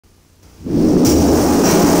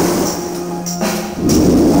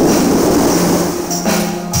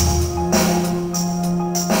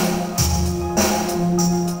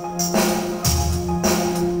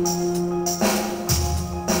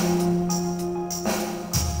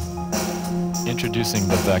Introducing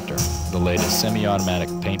the Vector, the latest semi-automatic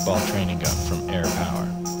paintball training gun from Air Power.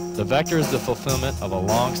 The Vector is the fulfillment of a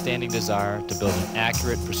long-standing desire to build an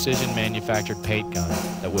accurate, precision-manufactured paint gun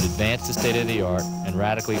that would advance the state-of-the-art and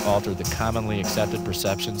radically alter the commonly accepted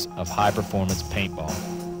perceptions of high-performance paintball.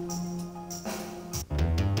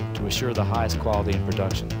 To assure the highest quality in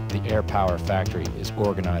production, the Air Power factory is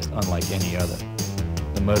organized unlike any other.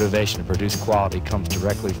 The motivation to produce quality comes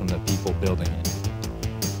directly from the people building it.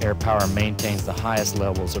 Air Power maintains the highest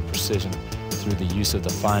levels of precision through the use of the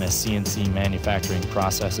finest CNC manufacturing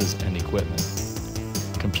processes and equipment.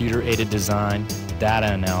 Computer-aided design,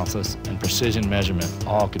 data analysis, and precision measurement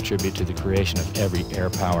all contribute to the creation of every Air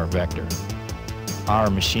Power Vector. Our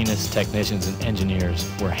machinists, technicians, and engineers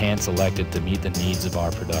were hand-selected to meet the needs of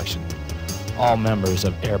our production. All members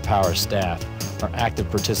of Air Power staff are active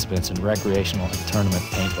participants in recreational and tournament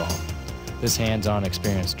paintball. This hands-on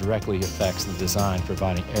experience directly affects the design,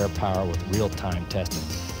 providing Air Power with real-time testing.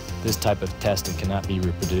 This type of testing cannot be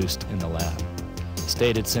reproduced in the lab.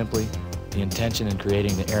 Stated simply, the intention in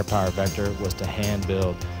creating the Air Power Vector was to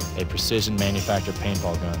hand-build a precision-manufactured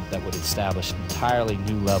paintball gun that would establish entirely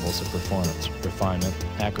new levels of performance, refinement,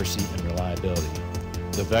 accuracy, and reliability.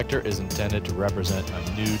 The Vector is intended to represent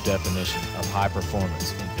a new definition of high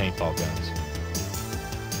performance in paintball guns.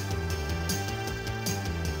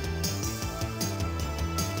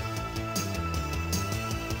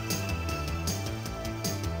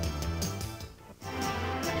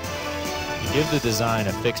 To give the design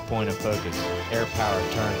a fixed point of focus, Air Power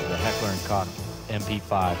turned to the Heckler & Koch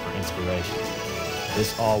MP5 for inspiration.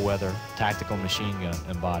 This all-weather tactical machine gun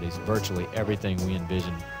embodies virtually everything we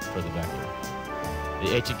envisioned for the Vector.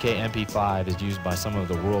 The H&K MP5 is used by some of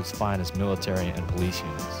the world's finest military and police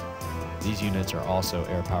units. These units are also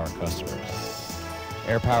Air Power customers.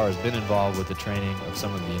 Air Power has been involved with the training of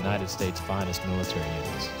some of the United States' finest military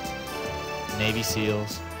units. Navy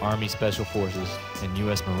SEALs, Army Special Forces, and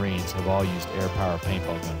U.S. Marines have all used Air Power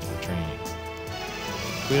paintball guns for training.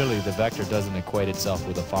 Clearly, the Vector doesn't equate itself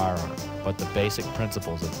with a firearm, but the basic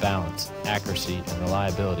principles of balance, accuracy, and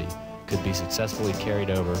reliability could be successfully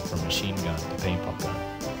carried over from machine gun to paintball gun.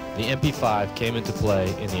 The MP5 came into play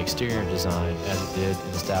in the exterior design as it did in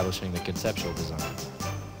establishing the conceptual design.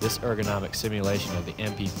 This ergonomic simulation of the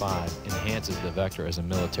MP5 enhances the Vector as a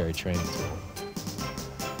military training tool.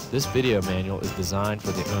 This video manual is designed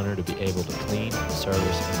for the owner to be able to clean,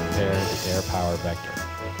 service, and repair the Air Power Vector.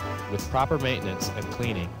 With proper maintenance and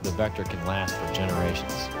cleaning, the Vector can last for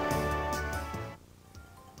generations.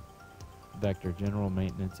 Vector general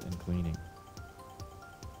maintenance and cleaning.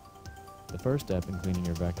 The first step in cleaning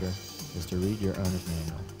your Vector is to read your owner's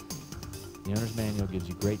manual. The owner's manual gives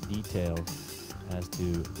you great details as to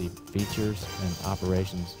the features and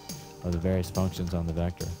operations of the various functions on the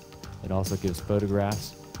Vector. It also gives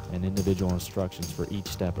photographs and individual instructions for each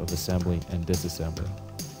step of assembly and disassembly.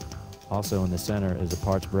 Also in the center is a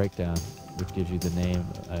parts breakdown, which gives you the name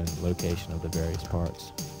and location of the various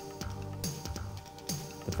parts.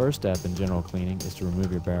 The first step in general cleaning is to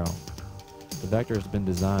remove your barrel. The Vector has been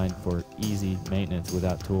designed for easy maintenance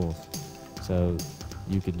without tools, so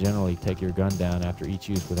you can generally take your gun down after each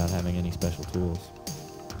use without having any special tools.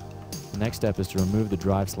 The next step is to remove the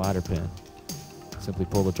drive slider pin. Simply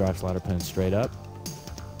pull the drive slider pin straight up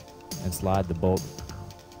and slide the bolt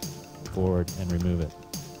forward and remove it.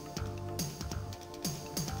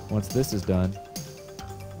 Once this is done,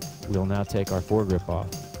 we'll now take our foregrip off.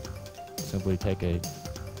 Simply take an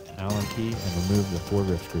Allen key and remove the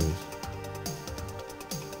foregrip screws.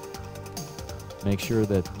 Make sure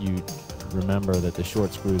that you remember that the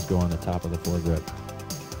short screws go on the top of the foregrip.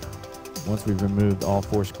 Once we've removed all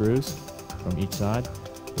 4 screws from each side,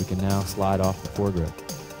 we can now slide off the foregrip.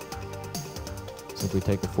 Simply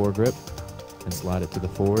take the foregrip and slide it to the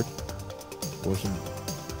forward portion.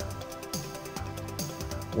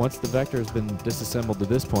 Once the Vector has been disassembled to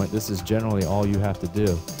this point, this is generally all you have to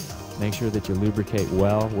do. Make sure that you lubricate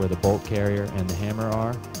well where the bolt carrier and the hammer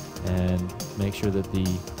are, and make sure that the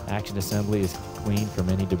action assembly is clean from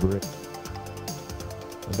any debris.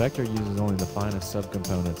 The Vector uses only the finest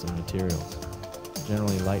subcomponents and materials.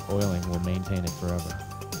 Generally, light oiling will maintain it forever.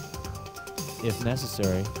 If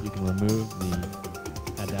necessary, you can remove the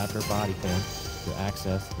adapter body pin to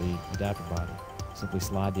access the adapter body. Simply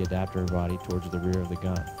slide the adapter body towards the rear of the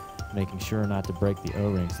gun, making sure not to break the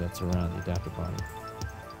O-rings that surround the adapter body.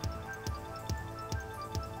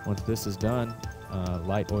 Once this is done,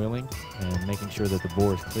 light oiling and making sure that the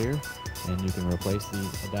bore is clear, and you can replace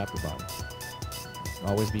the adapter body.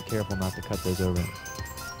 Always be careful not to cut those O-rings.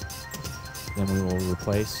 Then we will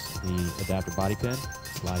replace the adapter body pin,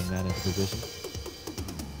 sliding that into position.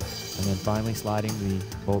 And then finally sliding the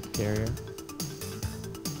bolt carrier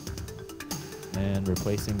and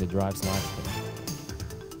replacing the drive slide pin.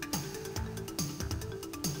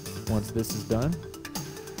 Once this is done,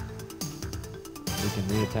 we can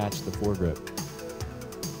reattach the foregrip.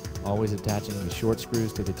 Always attaching the short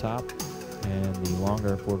screws to the top and the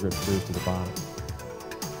longer foregrip screws to the bottom.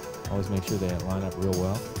 Always make sure they line up real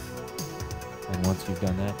well. And once you've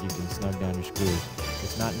done that, you can snug down your screws.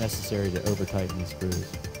 It's not necessary to over tighten these screws.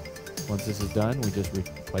 Once this is done, we just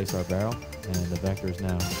replace our barrel, and the Vector is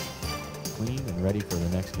now clean and ready for the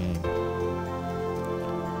next game.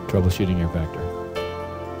 Troubleshooting your Vector.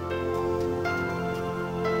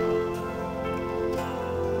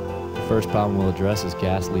 The first problem we'll address is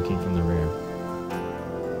gas leaking from the rear.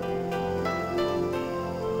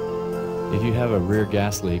 If you have a rear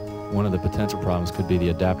gas leak, one of the potential problems could be the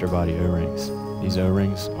adapter body O-rings. These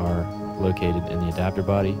O-rings are located in the adapter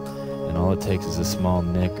body, and all it takes is a small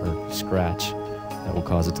nick or scratch that will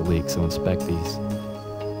cause it to leak, so inspect these.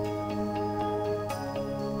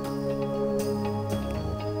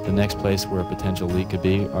 The next place where a potential leak could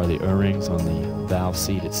be are the O-rings on the valve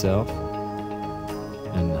seat itself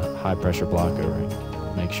and the high pressure block O-ring.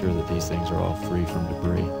 Make sure that these things are all free from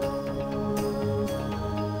debris.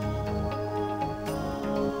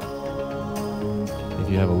 If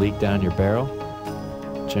you have a leak down your barrel,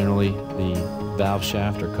 generally the valve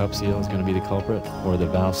shaft or cup seal is going to be the culprit, or the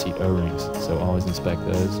valve seat O-rings. So always inspect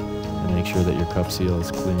those and make sure that your cup seal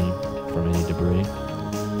is clean from any debris.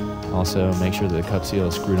 Also make sure that the cup seal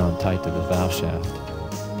is screwed on tight to the valve shaft.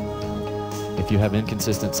 If you have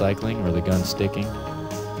inconsistent cycling or the gun sticking,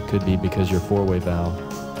 it could be because your four-way valve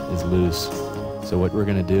is loose. So what we're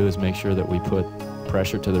going to do is make sure that we put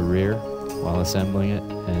pressure to the rear while assembling it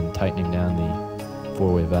and tightening down the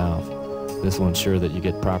four-way valve. This will ensure that you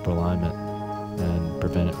get proper alignment and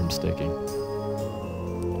prevent it from sticking.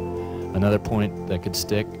 Another point that could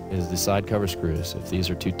stick is the side cover screws. If these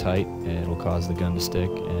are too tight, it will cause the gun to stick,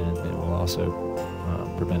 and it will also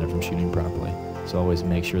prevent it from shooting properly. So always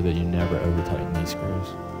make sure that you never over-tighten these screws.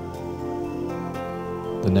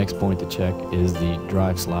 The next point to check is the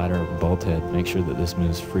drive slider bolt head. Make sure that this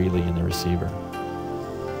moves freely in the receiver.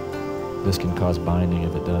 This can cause binding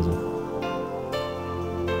if it doesn't.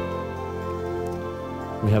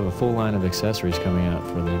 We have a full line of accessories coming out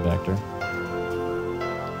for the Vector.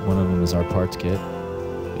 One of them is our parts kit.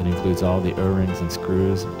 It includes all the O-rings and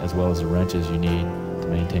screws, as well as the wrenches you need to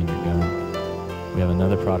maintain your gun. We have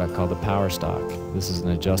another product called the Power Stock. This is an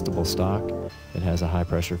adjustable stock. It has a high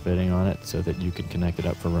pressure fitting on it so that you can connect it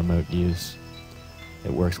up for remote use.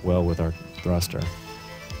 It works well with our thruster.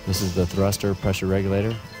 This is the thruster pressure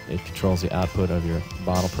regulator. It controls the output of your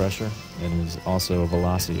bottle pressure and is also a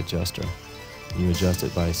velocity adjuster. You adjust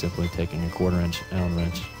it by simply taking a 1/4-inch Allen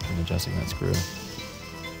wrench and adjusting that screw.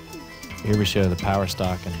 Here we show the power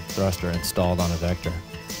stock and thruster installed on a Vector.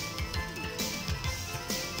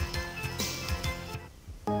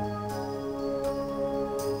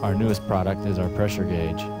 Our newest product is our pressure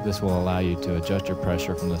gauge. This will allow you to adjust your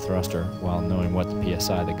pressure from the thruster while knowing what the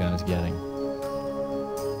PSI the gun is getting,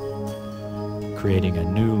 creating a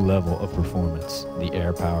new level of performance, the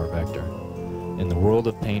Air Power Vector. In the world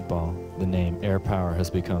of paintball, the name Air Power has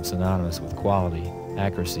become synonymous with quality,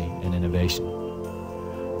 accuracy, and innovation.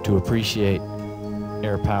 To appreciate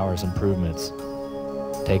Air Power's improvements,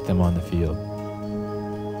 take them on the field.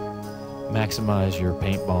 Maximize your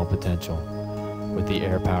paintball potential with the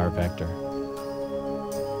Air Power Vector.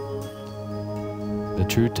 The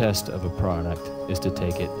true test of a product is to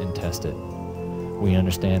take it and test it. We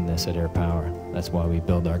understand this at Air Power. That's why we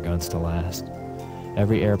build our guns to last.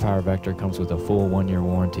 Every Air Power Vector comes with a full 1-year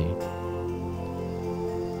warranty.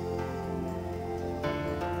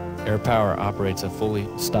 Air Power operates a fully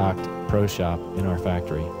stocked pro shop in our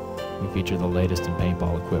factory. We feature the latest in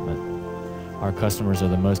paintball equipment. Our customers are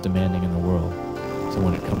the most demanding in the world, so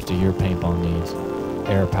when it comes to your paintball needs,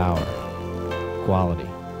 Air Power, quality,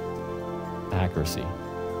 accuracy,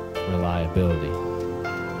 reliability.